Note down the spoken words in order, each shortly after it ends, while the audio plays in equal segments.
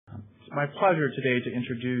my pleasure today to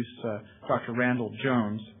introduce Dr. Randall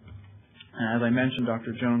Jones. As I mentioned,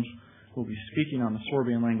 Dr. Jones will be speaking on the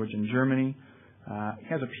Sorbian language in Germany. He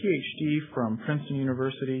has a PhD from Princeton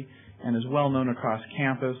University and is well known across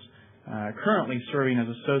campus, currently serving as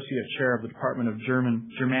Associate Chair of the Department of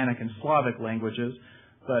Germanic and Slavic Languages,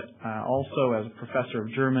 but also as a Professor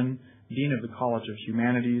of German, Dean of the College of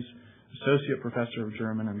Humanities, Associate Professor of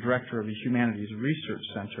German, and Director of the Humanities Research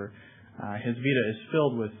Center. His vita is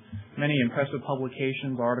filled with many impressive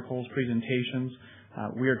publications, articles, presentations.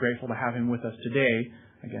 We are grateful to have him with us today,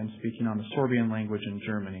 again speaking on the Sorbian language in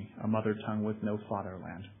Germany, a mother tongue with no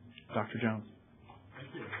fatherland. Dr. Jones.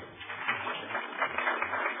 Thank you.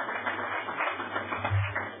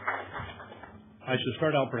 I should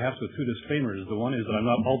start out perhaps with two disclaimers. The one is that I'm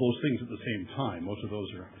not all those things at the same time. Most of those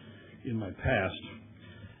are in my past.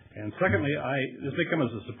 And secondly, this may come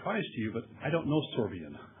as a surprise to you, but I don't know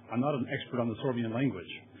Sorbian. I'm not an expert on the Sorbian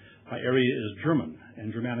language. My area is German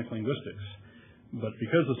and Germanic linguistics. But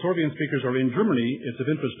because the Sorbian speakers are in Germany, it's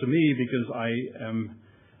of interest to me because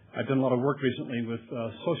I've done a lot of work recently with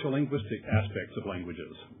sociolinguistic aspects of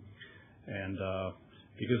languages. And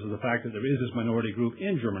because of the fact that there is this minority group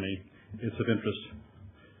in Germany, it's of interest,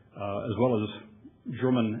 as well as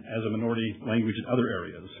German as a minority language in other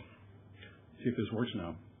areas. See if this works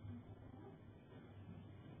now.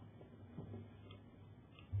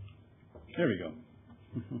 There we go.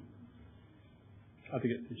 I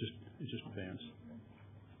think it just advanced.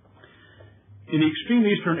 In the extreme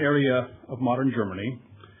eastern area of modern Germany,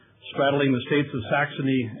 straddling the states of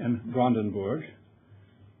Saxony and Brandenburg,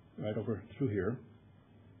 right over through here,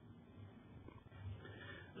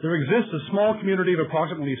 there exists a small community of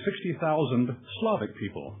approximately 60,000 Slavic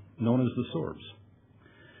people, known as the Sorbs.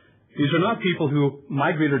 These are not people who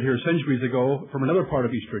migrated here centuries ago from another part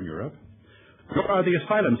of Eastern Europe, nor are they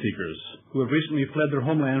asylum seekers who have recently fled their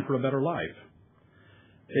homeland for a better life.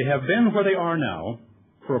 They have been where they are now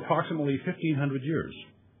for approximately 1,500 years.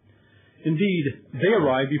 Indeed, they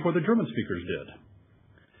arrived before the German speakers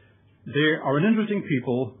did. They are an interesting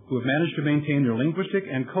people who have managed to maintain their linguistic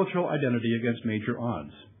and cultural identity against major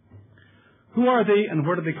odds. Who are they and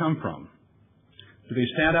where do they come from? Do they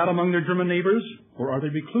stand out among their German neighbors, or are they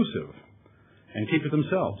reclusive and keep to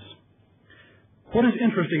themselves? What is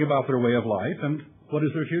interesting about their way of life, and what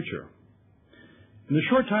is their future? In the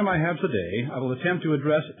short time I have today, I will attempt to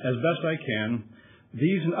address as best I can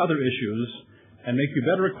these and other issues and make you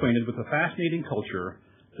better acquainted with the fascinating culture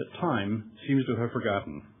that time seems to have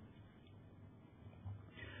forgotten.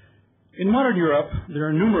 In modern Europe, there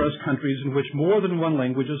are numerous countries in which more than one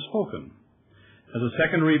language is spoken, as a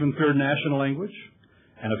second or even third national language,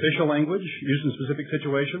 an official language used in specific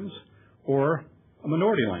situations, or a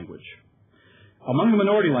minority language. Among the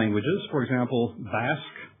minority languages, for example,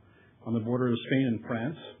 Basque, on the border of Spain and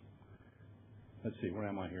France. Let's see, where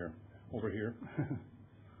am I here? Over here.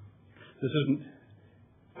 This isn't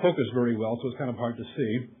focused very well, so it's kind of hard to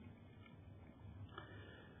see.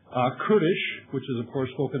 Kurdish, which is, of course,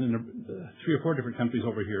 spoken in 3 or 4 different countries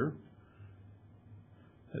over here.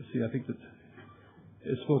 Let's see, I think that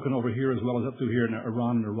it's spoken over here as well as up through here in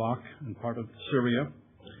Iran and Iraq and part of Syria.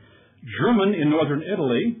 German in northern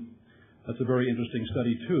Italy. That's a very interesting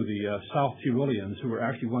study, too. The South Tyroleans, who were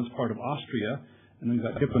actually once part of Austria and then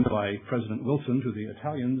got given by President Wilson to the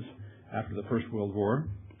Italians after the First World War.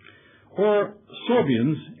 Or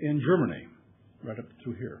Sorbians in Germany, right up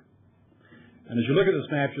through here. And as you look at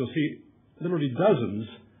this map, you'll see literally dozens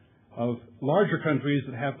of larger countries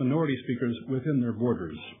that have minority speakers within their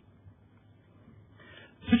borders.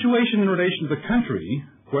 The situation in relation to the country,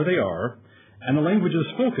 where they are, and the languages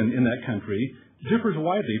spoken in that country differs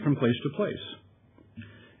widely from place to place.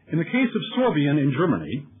 In the case of Sorbian in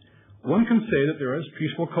Germany, one can say that there is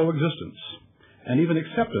peaceful coexistence and even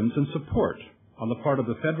acceptance and support on the part of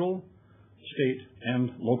the federal, state, and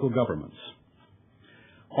local governments.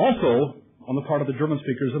 Also, on the part of the German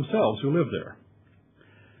speakers themselves who live there.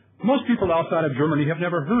 Most people outside of Germany have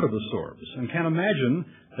never heard of the Sorbs and can't imagine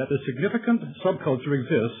that the significant subculture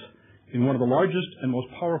exists in one of the largest and most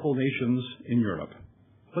powerful nations in Europe.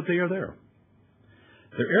 But they are there.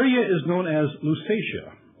 Their area is known as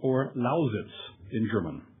Lusatia, or Lausitz in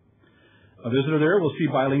German. A visitor there will see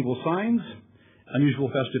bilingual signs, unusual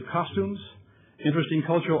festive costumes, interesting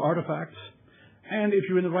cultural artifacts, and if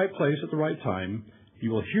you're in the right place at the right time,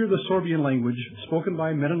 you will hear the Sorbian language spoken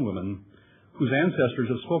by men and women whose ancestors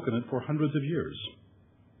have spoken it for hundreds of years.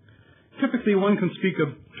 Typically, one can speak of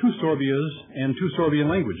 2 Sorbias and 2 Sorbian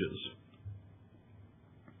languages.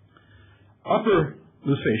 Upper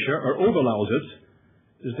Lusatia, or Oberlausitz,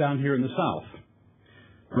 is down here in the south,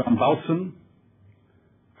 around Bautzen,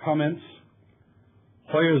 Kamenz,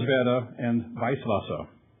 Hoyerswerda, and vice versa.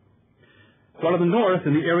 While in the north,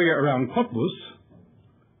 in the area around Cottbus,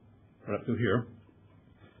 right up through here,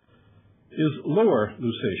 is Lower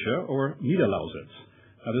Lusatia, or Niederlausitz.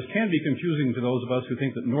 Now, this can be confusing to those of us who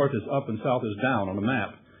think that north is up and south is down on the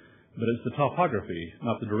map, but it's the topography,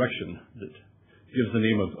 not the direction, that gives the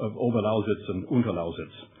name of Oberlausitz and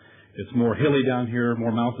Unterlausitz. It's more hilly down here,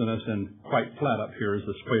 more mountainous, and quite flat up here as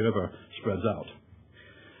the Spree River spreads out.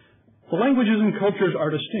 The languages and cultures are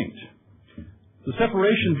distinct. The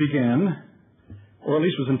separation began, or at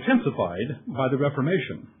least was intensified, by the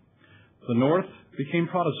Reformation. The north became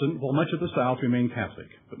Protestant, while much of the south remained Catholic,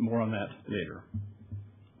 but more on that later.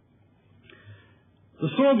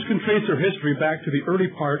 The Sorbs can trace their history back to the early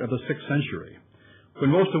part of the 6th century, when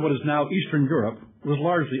most of what is now Eastern Europe was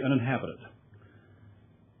largely uninhabited.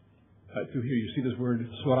 Right through here, you see this word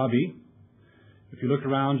Sorabi. If you look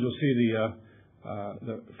around, you'll see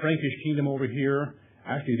the Frankish kingdom over here.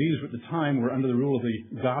 Actually, these at the time were under the rule of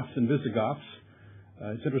the Goths and Visigoths.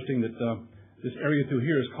 It's interesting that this area through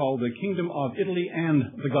here is called the Kingdom of Italy and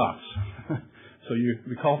the Goths. So you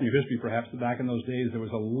recall from your history, perhaps, that back in those days there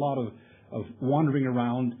was a lot of wandering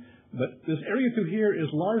around. But this area through here is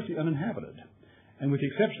largely uninhabited. And with the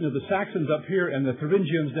exception of the Saxons up here and the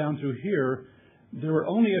Thuringians down through here, there were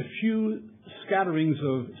only a few scatterings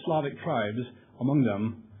of Slavic tribes, among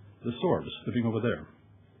them the Sorbs, living over there.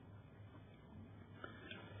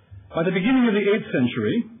 By the beginning of the 8th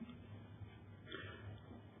century,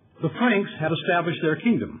 the Franks had established their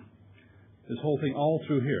kingdom. This whole thing all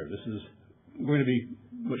through here. This is going to be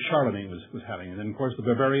what Charlemagne was having. And then, of course, the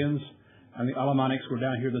Bavarians and the Alemannics were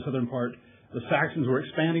down here, the southern part. The Saxons were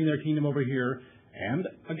expanding their kingdom over here. And,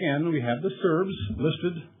 again, we have the Serbs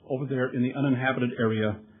listed over there in the uninhabited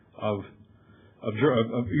area of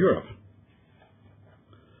Europe.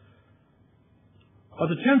 By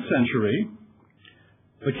the 10th century,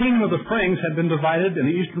 the kingdom of the Franks had been divided, and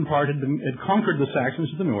the eastern part had conquered the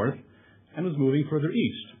Saxons to the north and was moving further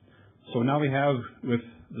east. So now we have, with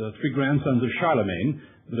the three grandsons of Charlemagne,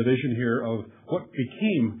 the division here of what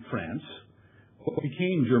became France, what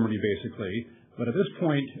became Germany, basically. But at this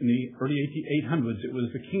point, in the early 1800s, it was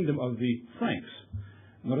the kingdom of the Franks.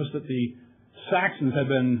 Notice that the Saxons had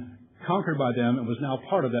been conquered by them and was now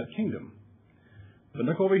part of that kingdom. But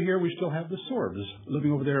look over here, we still have the Sorbs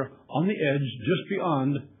living over there on the edge, just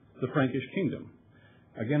beyond the Frankish kingdom.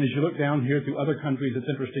 Again, as you look down here through other countries, it's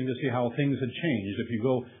interesting to see how things had changed. If you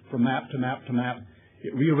go from map to map to map,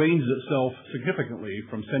 it rearranges itself significantly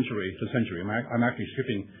from century to century. I'm actually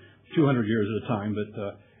skipping 200 years at a time, but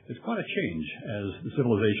it's quite a change as the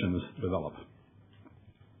civilizations develop.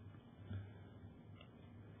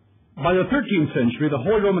 By the 13th century, the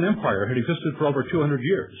Holy Roman Empire had existed for over 200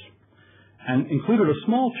 years and included a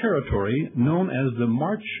small territory known as the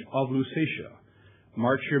March of Lusatia.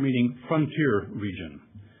 March here meaning frontier region.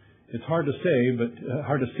 It's hard to say,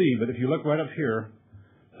 hard to see, but if you look right up here,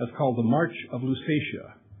 that's called the March of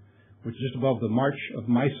Lusatia, which is just above the March of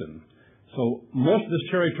Meissen. So most of this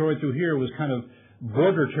territory through here was kind of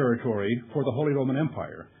border territory for the Holy Roman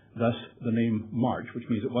Empire, thus the name March, which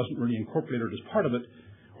means it wasn't really incorporated as part of it,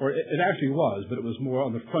 or it actually was, but it was more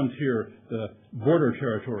on the frontier, the border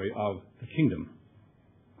territory of the kingdom.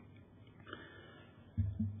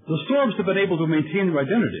 The Sorbs have been able to maintain their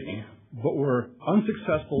identity, but were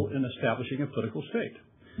unsuccessful in establishing a political state.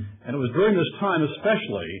 And it was during this time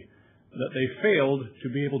especially that they failed to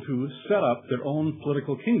be able to set up their own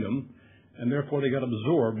political kingdom, and therefore they got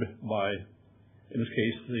absorbed by, in this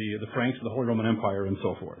case, the Franks of the Holy Roman Empire and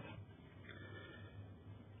so forth.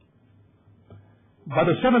 By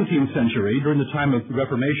the 17th century, during the time of the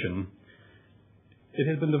Reformation, it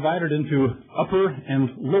had been divided into Upper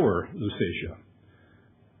and Lower Lusatia.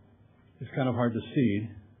 It's kind of hard to see,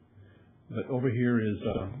 but over here is,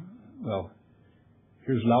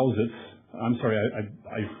 here's Lausitz. I'm sorry,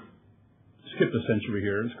 I skipped a century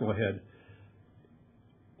here. Let's go ahead.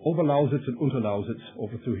 Oberlausitz and Unterlausitz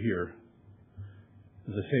over through here.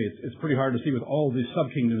 As I say, it's pretty hard to see with all these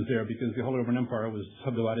sub-kingdoms there because the Holy Roman Empire was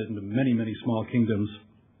subdivided into many, many small kingdoms.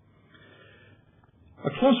 A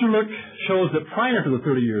closer look shows that prior to the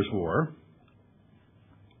 30 Years' War,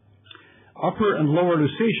 Upper and Lower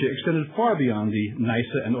Lusatia extended far beyond the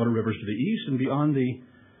Neisse and Oder rivers to the east and beyond the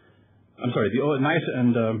Neisse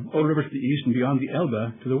and Oder rivers to the east and beyond the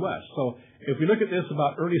Elbe to the west. So if we look at this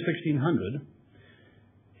about early 1600,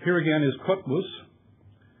 here again is Cottbus.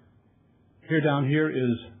 Here down here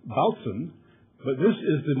is Bautzen, but this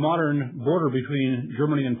is the modern border between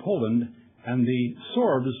Germany and Poland, and the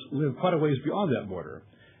Sorbs live quite a ways beyond that border.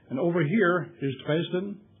 And over here is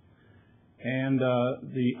Dresden, and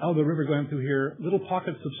the Elbe River going through here, little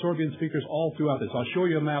pockets of Sorbian speakers all throughout this. I'll show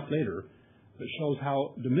you a map later that shows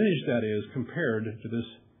how diminished that is compared to this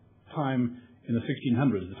time in the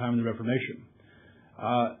 1600s, the time of the Reformation.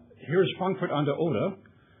 Here's Frankfurt an der Oder,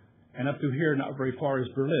 and up through here, not very far, is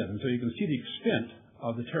Berlin. And so you can see the extent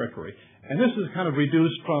of the territory. And this is kind of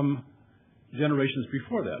reduced from generations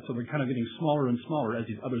before that. So they're kind of getting smaller and smaller as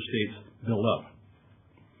these other states build up.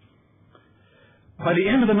 By the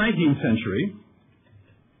end of the 19th century,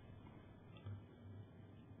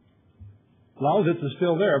 Lausitz is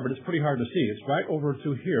still there, but it's pretty hard to see. It's right over to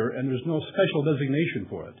here, and there's no special designation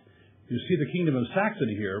for it. You see the Kingdom of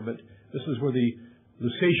Saxony here, but this is where the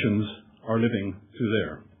Lusatians are living through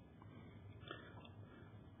there.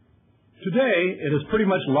 Today, it has pretty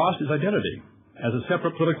much lost its identity as a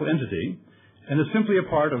separate political entity and is simply a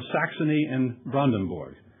part of Saxony and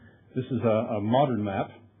Brandenburg. This is a modern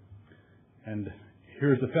map, and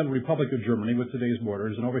here's the Federal Republic of Germany with today's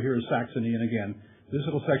borders, and over here is Saxony, and again, this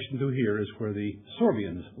little section through here is where the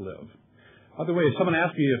Sorbians live. By the way, someone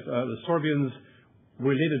asked me if the Sorbians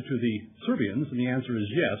were related to the Serbians, and the answer is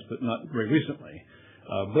yes, but not very recently.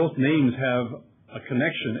 Both names have a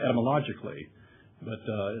connection etymologically, but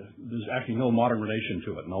there's actually no modern relation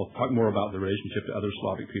to it, and I'll talk more about the relationship to other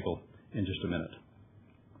Slavic people in just a minute.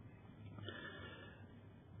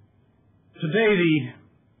 Today,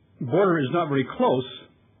 the border is not very close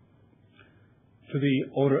to the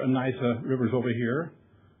Oder and Neisse rivers over here,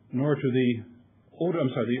 nor to the Oder,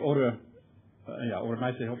 Oder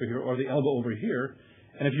Neisse over here, or the Elbe over here.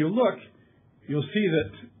 And if you look, you'll see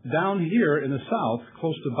that down here in the south,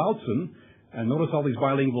 close to Bautzen, and notice all these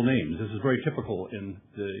bilingual names. This is very typical in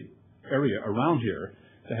the area around here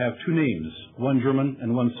to have two names, one German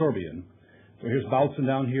and one Sorbian. So here's Bautzen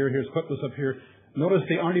down here, here's Cottbus up here. Notice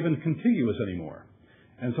they aren't even contiguous anymore.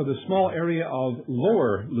 And so the small area of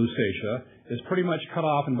lower Lusatia is pretty much cut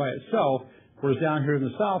off and by itself, whereas down here in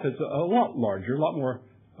the south it's a lot larger, a lot more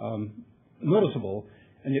noticeable.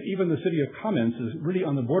 And yet even the city of Kamenz is really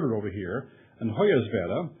on the border over here, and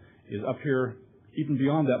Hoyerswerda is up here even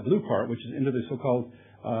beyond that blue part, which is into the so-called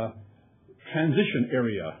transition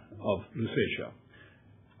area of Lusatia.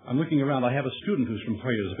 I'm looking around. I have a student who's from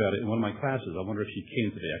Hoyerswerda in one of my classes. I wonder if she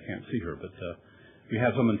came today. I can't see her, but we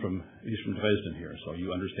have someone he's from Dresden here, so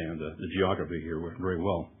you understand the geography here very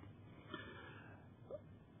well.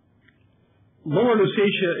 Lower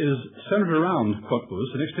Lusatia is centered around Cottbus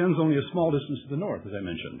and extends only a small distance to the north, as I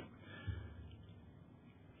mentioned.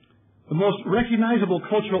 The most recognizable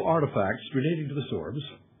cultural artifacts relating to the Sorbs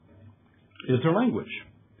is their language.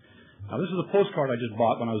 Now, this is a postcard I just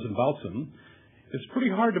bought when I was in Bautzen. It's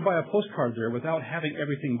pretty hard to buy a postcard there without having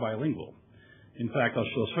everything bilingual. In fact, I'll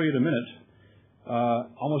show you in a minute.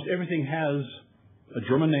 Almost everything has a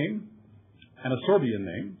German name and a Sorbian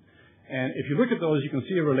name. And if you look at those, you can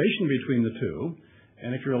see a relation between the two.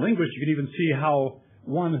 And if you're a linguist, you can even see how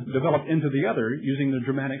one developed into the other using the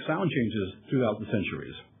Germanic sound changes throughout the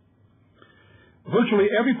centuries. Virtually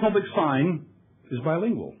every public sign is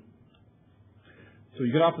bilingual. So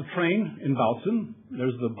you get off the train in Bautzen,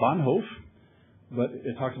 there's the Bahnhof, but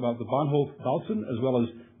it talks about the Bahnhof Bautzen as well as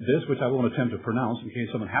this, which I won't attempt to pronounce in case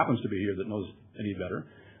someone happens to be here that knows any better.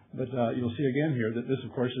 But you'll see again here that this,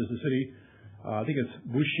 of course, is the city, I think it's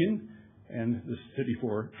Buschin, and the city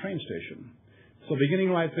for train station. So beginning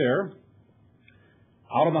right there,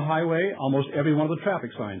 out on the highway, almost every one of the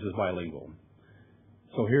traffic signs is bilingual.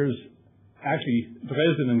 So here's, actually,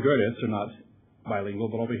 Dresden and Görlitz are not bilingual,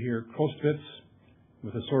 but over here, Kostwitz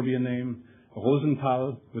with a Sorbian name,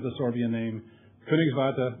 Rosenthal with a Sorbian name,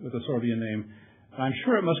 Königswarte with a Sorbian name. And I'm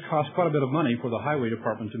sure it must cost quite a bit of money for the highway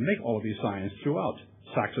department to make all of these signs throughout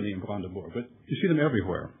Saxony and Brandenburg, but you see them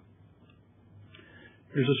everywhere.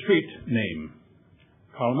 Here's a street name,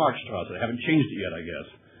 Karl-Marx-Straße. I haven't changed it yet, I guess.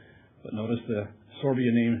 But notice the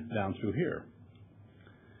Sorbian name down through here.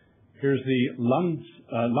 Here's the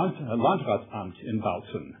Landratsamt in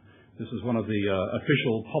Bautzen. This is one of the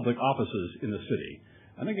official public offices in the city.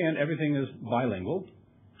 And again, everything is bilingual.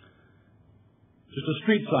 Just a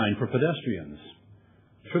street sign for pedestrians.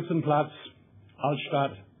 Schützenplatz,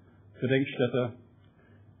 Altstadt, Gedenkstätte,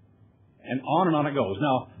 and on it goes.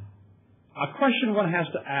 Now, a question one has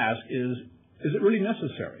to ask is it really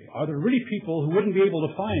necessary? Are there really people who wouldn't be able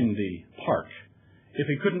to find the park if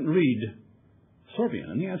they couldn't read Sorbian?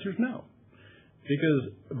 And the answer is no.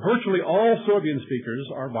 Because virtually all Sorbian speakers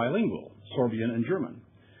are bilingual, Sorbian and German.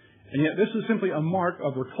 And yet this is simply a mark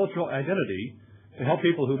of their cultural identity to help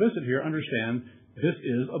people who visit here understand this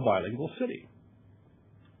is a bilingual city.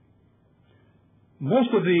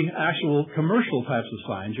 Most of the actual commercial types of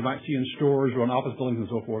signs you might see in stores or in office buildings and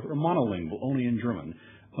so forth are monolingual, only in German.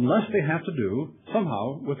 unless they have to do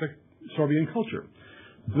somehow with the Sorbian culture.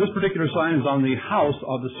 This particular sign is on the house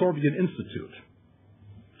of the Sorbian Institute.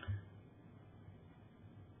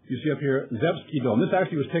 You see up here, Zebski Dom. This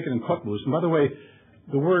actually was taken in Cottbus. And by the way,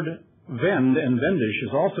 the word Vend and Vendish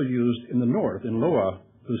is also used in the north, in Lower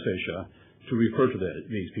Lusatia, to refer to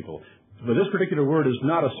these people. But this particular word is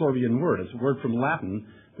not a Sorbian word. It's a word from Latin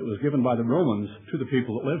that was given by the Romans to the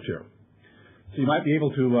people that lived here. So you might be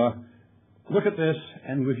able to look at this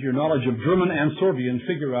and with your knowledge of German and Sorbian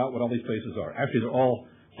figure out what all these places are. Actually, they're all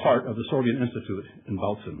part of the Sorbian Institute in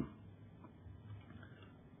Bautzen.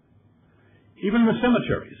 Even the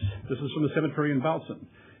cemeteries. This is from the cemetery in Bautzen.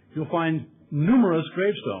 You'll find numerous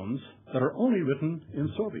gravestones that are only written in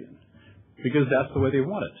Sorbian because that's the way they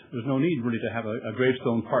want it. There's no need really to have a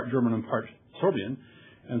gravestone part German and part Sorbian.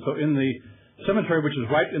 And so in the cemetery, which is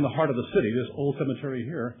right in the heart of the city, this old cemetery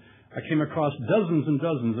here, I came across dozens and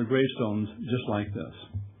dozens of gravestones just like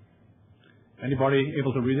this. Anybody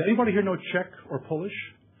able to read that? Anybody here know Czech or Polish?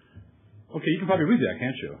 Okay, you can probably read that,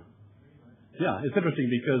 can't you? Yeah, it's interesting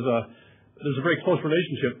because there's a very close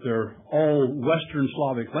relationship. They're all Western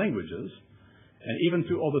Slavic languages, and even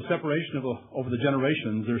through all the separation over the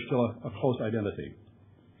generations, there's still a close identity.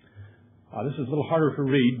 This is a little harder to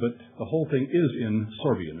read, but the whole thing is in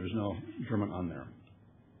Sorbian. There's no German on there.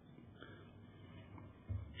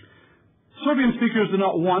 Sorbian speakers do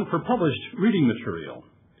not want for published reading material.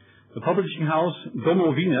 The publishing house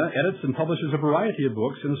Domovina edits and publishes a variety of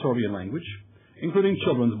books in the Sorbian language, including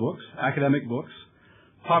children's books, academic books,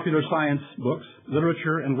 popular science books,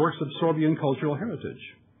 literature, and works of Sorbian cultural heritage.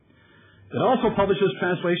 It also publishes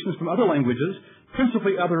translations from other languages,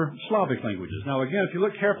 principally other Slavic languages. Now, again, if you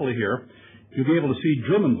look carefully here, you'll be able to see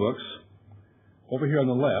German books over here on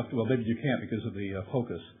the left. Well, maybe you can't because of the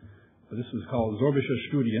focus. But this is called Sorbische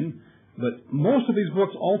Studien. But most of these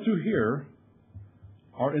books all through here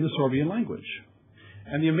are in the Sorbian language.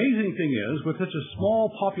 And the amazing thing is, with such a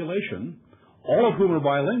small population, all of whom are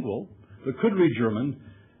bilingual, that could read German,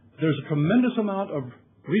 there's a tremendous amount of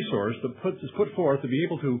resource that is put forth to be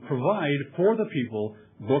able to provide for the people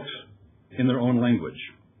books in their own language.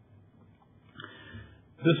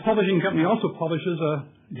 This publishing company also publishes a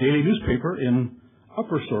daily newspaper in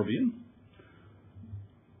Upper Sorbian.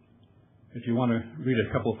 If you want to read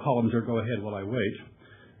a couple of columns there, go ahead while I wait.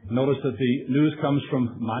 Notice that the news comes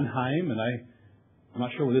from Mannheim, and I'm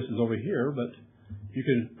not sure where this is over here, but you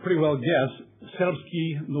can pretty well guess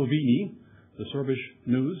Serbski Novini, the Sorbish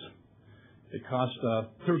news. It cost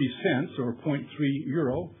 30 cents or 0.3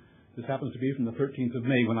 euro. This happens to be from the 13th of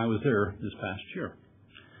May when I was there this past year.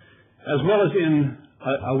 As well as in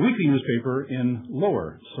a weekly newspaper in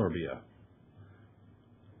Lower Sorbia.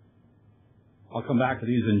 I'll come back to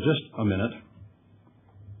these in just a minute.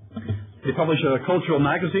 They publish a cultural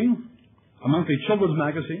magazine, a monthly children's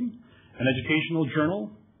magazine, an educational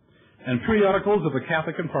journal, and periodicals of the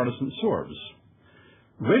Catholic and Protestant Sorbs.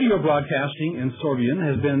 Radio broadcasting in Sorbian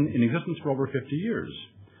has been in existence for over 50 years,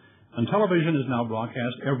 and television is now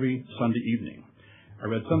broadcast every Sunday evening. I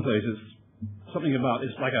read some places something about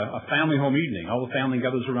it's like a family home evening. All the family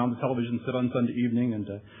gathers around the television, sit on Sunday evening, and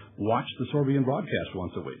watch the Sorbian broadcast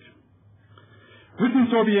once a week. Written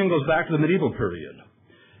Sorbian goes back to the medieval period.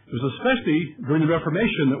 It was especially during the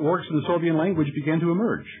Reformation that works in the Sorbian language began to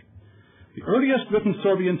emerge. The earliest written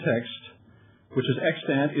Sorbian text, which is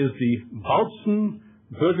extant, is the Bautzen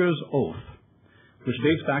Bürger's Oath, which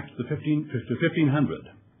dates back to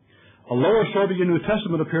 1500. A Lower Sorbian New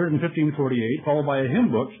Testament appeared in 1548, followed by a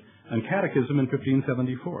hymn book and catechism in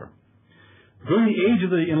 1574. During the age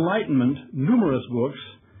of the Enlightenment, numerous books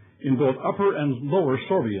in both Upper and Lower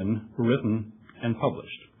Sorbian were written and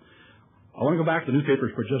published. I want to go back to the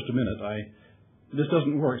newspapers for just a minute. This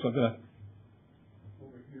doesn't work, so I've got to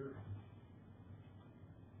over here.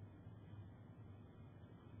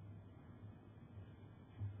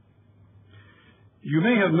 You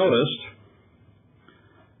may have noticed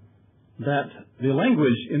that the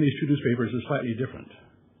language in these two newspapers is slightly different.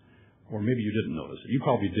 Or maybe you didn't notice it. You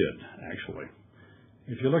probably did, actually.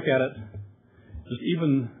 If you look at it, just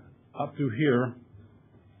even up to here,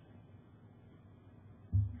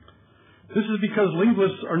 this is because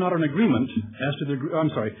linguists are not in agreement as to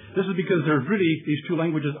this is because there's really these two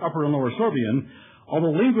languages, Upper and Lower Sorbian,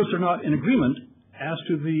 although linguists are not in agreement as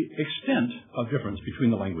to the extent of difference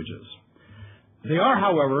between the languages. They are,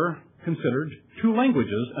 however, considered two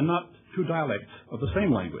languages and not two dialects of the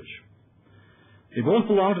same language. They both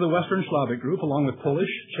belong to the Western Slavic group, along with Polish,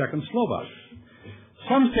 Czech, and Slovak.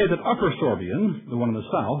 Some say that Upper Sorbian, the one in the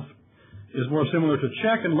south, is more similar to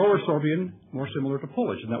Czech, and Lower Sorbian more similar to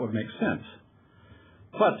Polish, and that would make sense.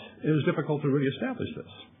 But it is difficult to really establish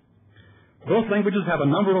this. Both languages have a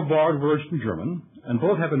number of borrowed words from German, and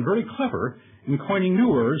both have been very clever in coining new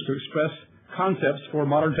words to express concepts for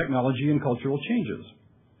modern technology and cultural changes.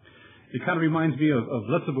 It kind of reminds me of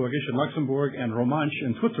Lutzeburgisch in Luxembourg and Romansch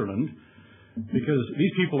in Switzerland, because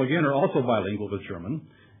these people, again, are also bilingual with German,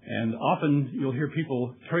 and often you'll hear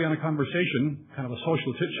people carry on a conversation, kind of a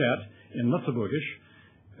social chit-chat in Lutzeburgisch,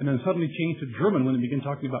 and then suddenly change to German when they begin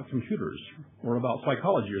talking about computers or about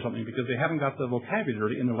psychology or something, because they haven't got the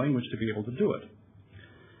vocabulary in their language to be able to do it.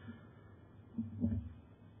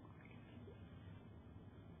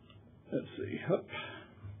 Let's see. Hup.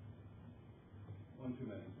 1 2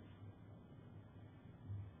 minutes.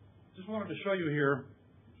 Just wanted to show you here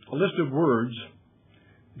a list of words,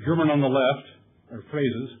 German on the left, or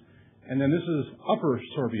phrases, and then this is Upper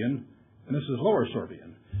Sorbian, and this is Lower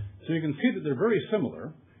Sorbian. So you can see that they're very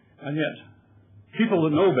similar, and yet people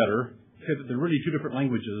that know better say that they're really two different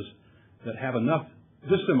languages that have enough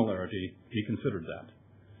dissimilarity to be considered that.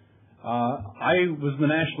 I was in the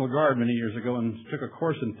National Guard many years ago and took a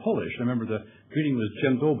course in Polish. I remember the greeting was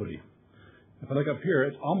Dzień dobry. If I look up here,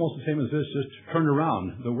 it's almost the same as this, just turned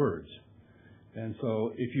around the words. And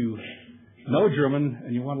so if you know German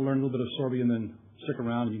and you want to learn a little bit of Sorbian, then stick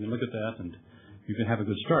around and you can look at that and you can have a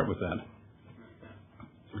good start with that.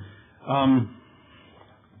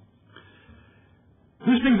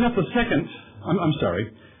 This brings up the second, I'm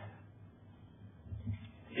sorry.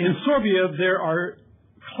 In Sorbia, there are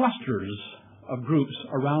clusters of groups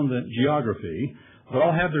around the geography that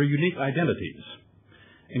all have their unique identities,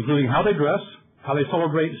 including how they dress, how they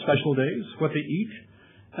celebrate special days, what they eat,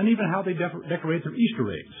 and even how they decorate their Easter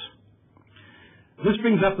eggs. This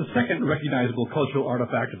brings up the second recognizable cultural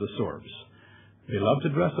artifact of the Sorbs. They love to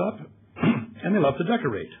dress up, and they love to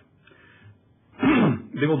decorate.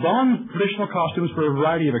 They will don traditional costumes for a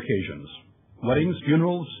variety of occasions: weddings,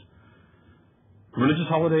 funerals, religious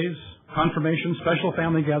holidays, confirmations, special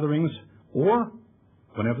family gatherings, or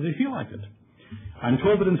whenever they feel like it. I'm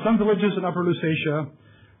told that in some villages in Upper Lusatia,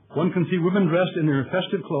 one can see women dressed in their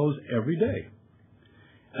festive clothes every day.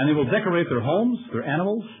 And they will decorate their homes, their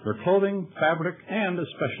animals, their clothing, fabric, and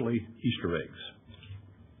especially Easter eggs.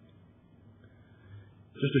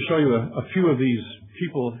 Just to show you a few of these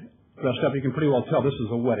people dressed up, you can pretty well tell this is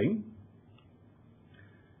a wedding.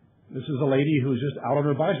 This is a lady who's just out on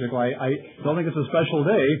her bicycle. I don't think it's a special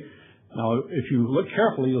day. Now, if you look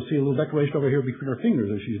carefully, you'll see a little decoration over here between her fingers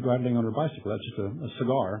as she's rattling on her bicycle. That's just a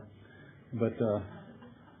cigar. But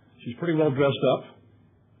she's pretty well dressed up.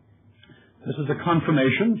 This is a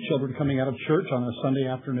confirmation, children coming out of church on a Sunday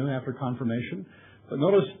afternoon after confirmation. But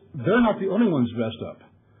notice, they're not the only ones dressed up.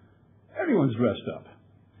 Everyone's dressed up.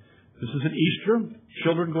 This is at Easter,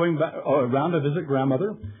 children going back, around to visit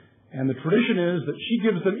grandmother. And the tradition is that she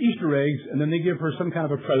gives them Easter eggs, and then they give her some kind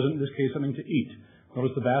of a present, in this case something to eat.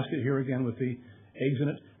 Notice the basket here again with the eggs in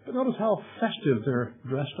it. But notice how festive they're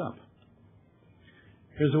dressed up.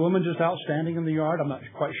 Here's a woman just out standing in the yard. I'm not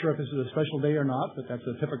quite sure if this is a special day or not, but that's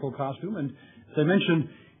a typical costume. And as I mentioned,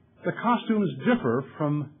 the costumes differ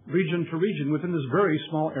from region to region within this very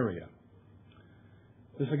small area.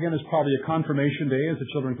 This, again, is probably a confirmation day as the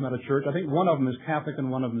children come out of church. I think one of them is Catholic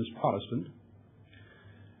and one of them is Protestant.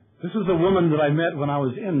 This is a woman that I met when I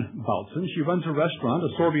was in Bautzen. She runs a restaurant,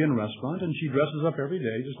 a Sorbian restaurant, and she dresses up every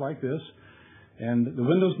day just like this. And the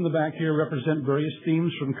windows in the back here represent various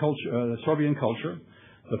themes from Sorbian culture.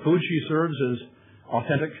 The food she serves is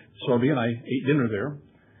authentic Sorbian. I ate dinner there.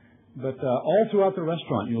 But all throughout the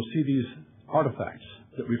restaurant, you'll see these artifacts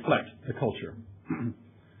that reflect the culture.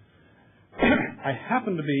 I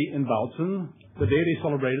happened to be in Bautzen the day they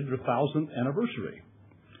celebrated their 1,000th anniversary.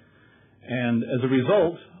 And as a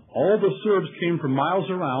result, all the Serbs came from miles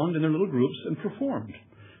around in their little groups and performed.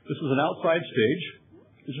 This is an outside stage.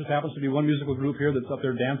 This just happens to be one musical group here that's up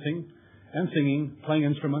there dancing and singing, playing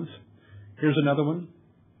instruments. Here's another one.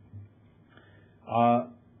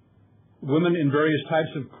 Women in various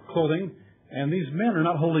types of clothing. And these men are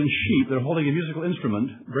not holding sheep. They're holding a musical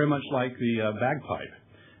instrument, very much like the bagpipe.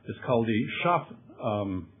 It's called the Schaf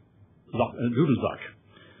Dudelsack.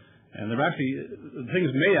 And they're actually things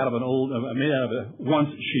made out of once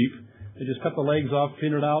sheep. They just cut the legs off,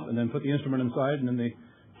 clean it out, and then put the instrument inside, and then they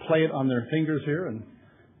play it on their fingers here, and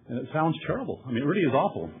it sounds terrible. I mean, it really is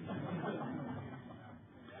awful.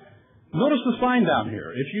 Notice the sign down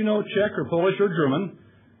here. If you know Czech or Polish or German,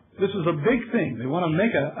 this is a big thing. They want to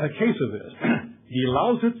make a case of this. Die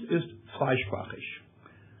Lausitz ist zweisprachig.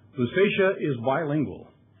 Lusatia is bilingual.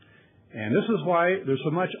 And this is why there's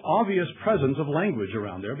so much obvious presence of language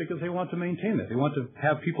around there, because they want to maintain that. They want to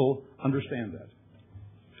have people understand that.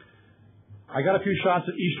 I got a few shots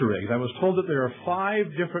at Easter eggs. I was told that there are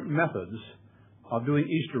 5 different methods of doing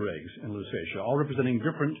Easter eggs in Lusatia, all representing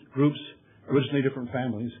different groups, originally different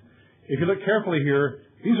families. If you look carefully here,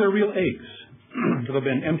 these are real eggs that have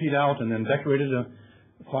been emptied out and then decorated in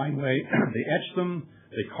a fine way. They etch them,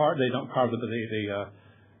 they don't carve them, but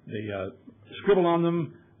they scribble on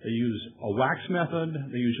them. They use a wax method.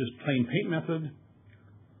 They use just plain paint method.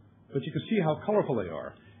 But you can see how colorful they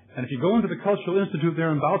are. And if you go into the Cultural Institute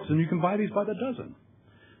there in Bautzen, you can buy these by the dozen.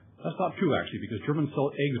 That's not true, actually, because Germans sell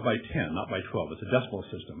eggs by 10, not by 12. It's a decimal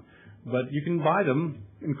system. But you can buy them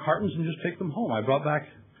in cartons and just take them home. I brought back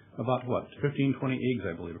about, 15, 20 eggs,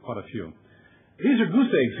 I believe, or quite a few. These are goose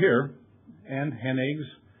eggs here, and hen eggs,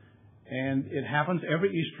 and it happens every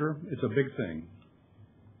Easter. It's a big thing.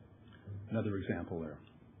 Another example there.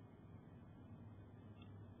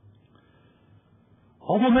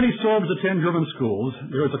 Although many Sorbs attend German schools,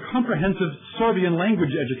 there is a comprehensive Sorbian language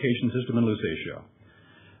education system in Lusatia.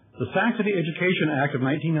 The Saxony Education Act of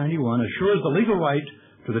 1991 assures the legal right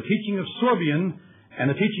to the teaching of Sorbian and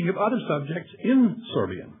the teaching of other subjects in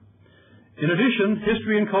Sorbian. In addition,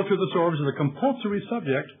 history and culture of the Sorbs is a compulsory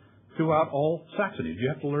subject throughout all Saxony. Do you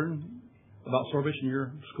have to learn about Sorbish in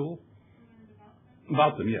your school?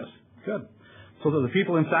 About them, yes. Good. So that the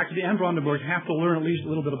people in Saxony and Brandenburg have to learn at least a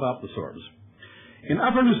little bit about the Sorbs. In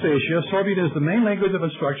Upper Lusatia, Sorbian is the main language of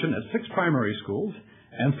instruction at 6 primary schools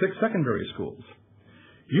and 6 secondary schools.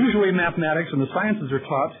 Usually mathematics and the sciences are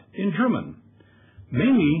taught in German,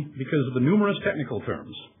 mainly because of the numerous technical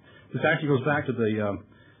terms. This actually goes back to the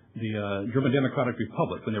German Democratic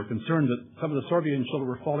Republic, when they were concerned that some of the Sorbian children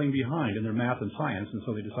were falling behind in their math and science, and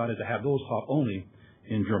so they decided to have those taught only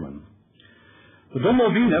in German. The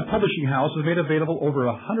Domovina Publishing House has made available over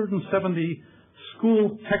 170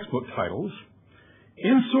 school textbook titles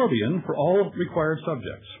in Sorbian for all required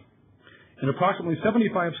subjects. In approximately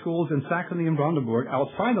 75 schools in Saxony and Brandenburg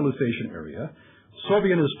outside the Lusatian area,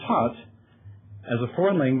 Sorbian is taught as a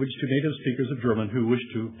foreign language to native speakers of German who wish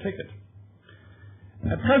to take it.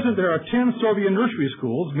 At present, there are 10 Sorbian nursery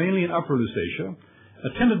schools, mainly in Upper Lusatia,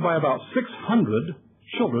 attended by about 600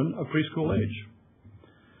 children of preschool age.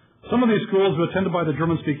 Some of these schools are attended by the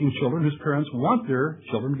German-speaking children whose parents want their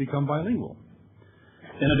children to become bilingual.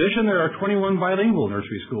 In addition, there are 21 bilingual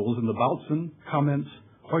nursery schools in the Bautzen, Kamenz,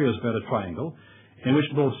 Hoyerswerda triangle, in which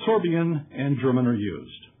both Sorbian and German are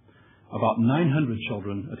used. About 900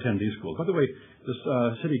 children attend these schools. By the way, this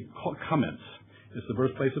city called Kamenz is the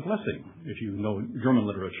birthplace of Lessing, if you know German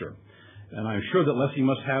literature. And I'm sure that Lessing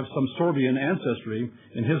must have some Sorbian ancestry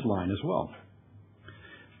in his line as well.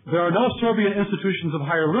 There are no Sorbian institutions of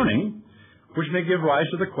higher learning, which may give rise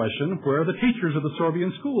to the question, where are the teachers of the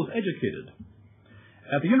Sorbian schools educated?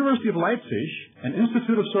 At the University of Leipzig, an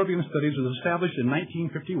Institute of Sorbian Studies was established in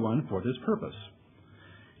 1951 for this purpose.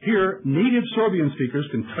 Here, native Sorbian speakers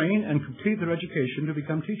can train and complete their education to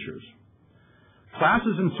become teachers.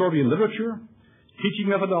 Classes in Sorbian literature, teaching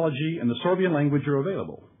methodology, and the Sorbian language are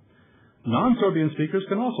available. Non-Sorbian speakers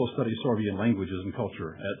can also study Sorbian languages and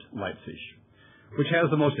culture at Leipzig, which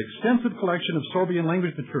has the most extensive collection of Sorbian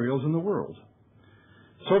language materials in the world.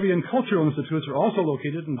 Sorbian cultural institutes are also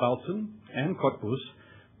located in Bautzen and Cottbus,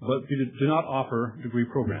 but do not offer degree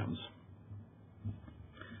programs.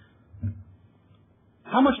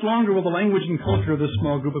 How much longer will the language and culture of this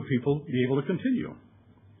small group of people be able to continue?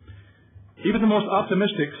 Even the most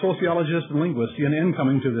optimistic sociologists and linguists see an end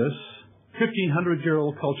coming to this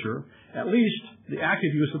 1,500-year-old culture, at least the active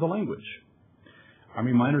use of the language. I'm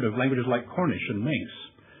reminded of languages like Cornish and Manx.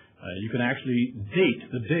 You can actually date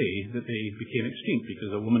the day that they became extinct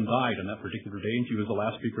because a woman died on that particular day and she was the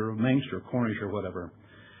last speaker of Manx or Cornish or whatever.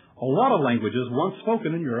 A lot of languages once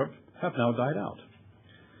spoken in Europe have now died out.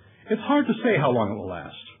 It's hard to say how long it will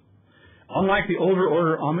last. Unlike the older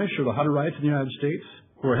order Amish or the Hutterites in the United States,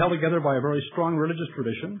 who are held together by a very strong religious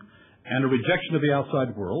tradition and a rejection of the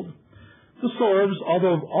outside world, the Sorbs,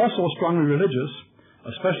 although also strongly religious,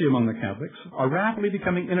 especially among the Catholics, are rapidly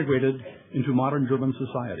becoming integrated into modern German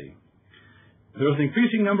society. There is an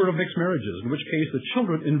increasing number of mixed marriages, in which case the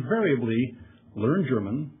children invariably learn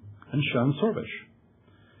German and shun Sorbish.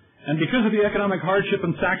 And because of the economic hardship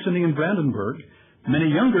in Saxony and Brandenburg,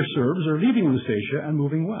 many younger Serbs are leaving Lusatia and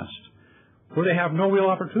moving west, where they have no real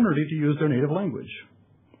opportunity to use their native language.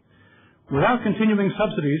 Without continuing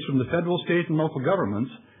subsidies from the federal, state, and local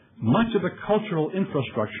governments, much of the cultural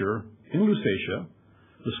infrastructure in Lusatia,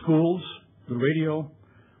 the schools, the radio,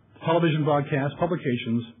 television broadcasts,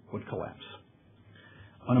 publications, would collapse.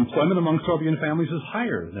 Unemployment among Sorbian families is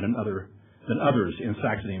higher than others in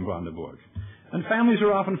Saxony and Brandenburg, and families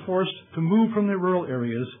are often forced to move from their rural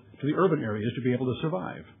areas to the urban areas to be able to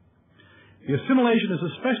survive. The assimilation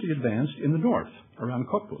is especially advanced in the north, around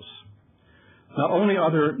Cottbus. Not only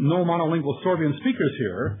are there no monolingual Sorbian speakers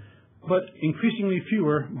here, but increasingly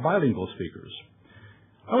fewer bilingual speakers.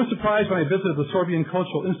 I was surprised when I visited the Sorbian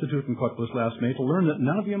Cultural Institute in Cottbus last May to learn that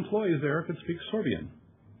none of the employees there could speak Sorbian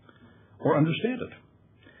or understand it.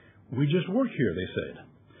 We just work here, they said.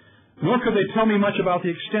 Nor could they tell me much about the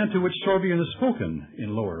extent to which Sorbian is spoken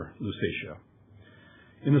in Lower Lusatia.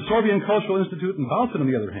 In the Sorbian Cultural Institute in Bautzen, on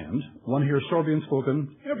the other hand, one hears Sorbian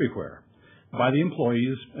spoken everywhere, by the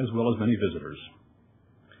employees as well as many visitors.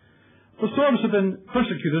 The Sorbs have been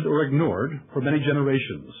persecuted or ignored for many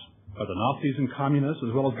generations by the Nazis and communists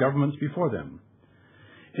as well as governments before them.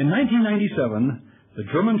 In 1997, the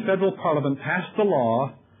German Federal Parliament passed the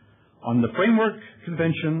law on the Framework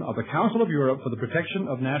Convention of the Council of Europe for the Protection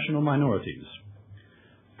of National Minorities.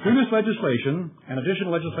 Through this legislation and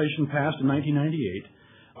additional legislation passed in 1998,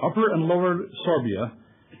 Upper and Lower Sorbia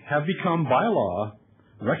have become, by law,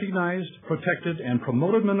 recognized, protected, and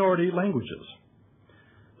promoted minority languages.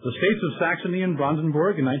 The states of Saxony and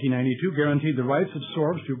Brandenburg in 1992 guaranteed the rights of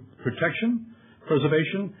Sorbs to protection,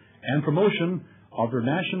 preservation, and promotion of their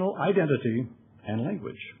national identity and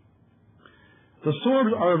language. The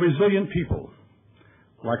Sorbs are a resilient people.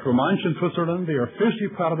 Like Romansh in Switzerland, they are fiercely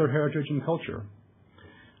proud of their heritage and culture.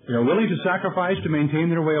 They are willing to sacrifice to maintain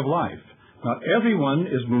their way of life. Not everyone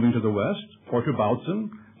is moving to the west, or to Bautzen,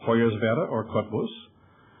 Hoyerswerda, or Cottbus.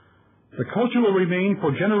 The culture will remain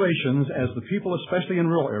for generations as the people, especially in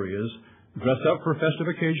rural areas, dress up for festive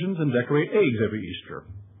occasions and decorate eggs every Easter.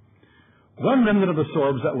 One remnant of the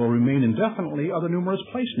Sorbs that will remain indefinitely are the numerous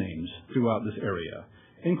place names throughout this area,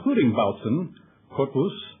 including Bautzen,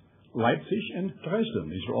 Cottbus, Leipzig, and Dresden.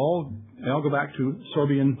 They all go back to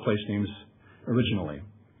Sorbian place names originally.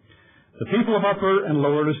 The people of Upper and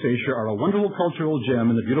Lower Lusatia are a wonderful cultural gem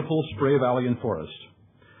in the beautiful Spray Valley and forest.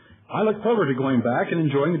 I look forward to going back and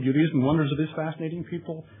enjoying the beauties and wonders of these fascinating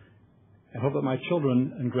people, and hope that my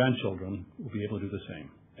children and grandchildren will be able to do the same.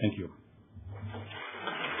 Thank you.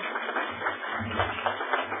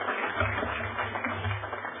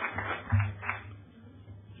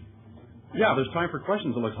 Yeah, there's time for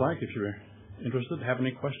questions, it looks like, if you're interested. Have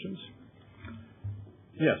any questions?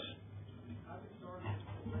 Yes.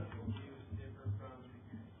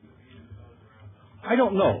 I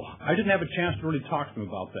don't know. I didn't have a chance to really talk to them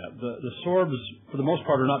about that. The Sorbs, for the most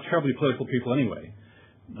part, are not terribly political people anyway.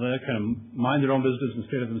 They kind of mind their own business and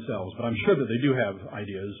stay to themselves. But I'm sure that they do have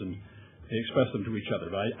ideas, and they express them to each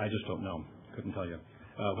other. But I just don't know. Couldn't tell you.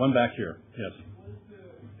 One back here. Yes.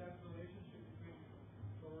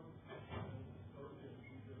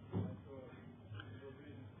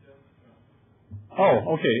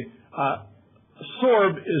 Oh, okay.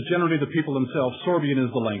 Sorb is generally the people themselves. Sorbian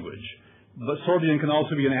is the language. But Sorbian can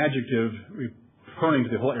also be an adjective referring to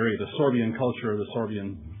the whole area, the Sorbian culture, the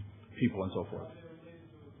Sorbian people, and so forth.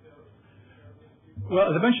 Well,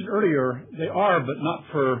 as I mentioned earlier, they are, but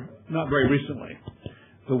not very recently.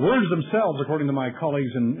 The words themselves, according to my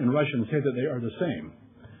colleagues in Russian, say that they are the same.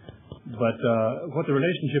 But what the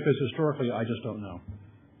relationship is historically, I just don't know.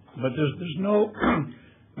 But there's no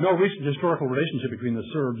no recent historical relationship between the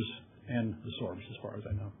Serbs and the Sorbs, as far as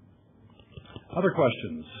I know. Other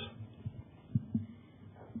questions?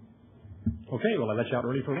 Okay, well, I let you out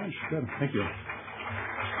early for lunch. Good. Thank you.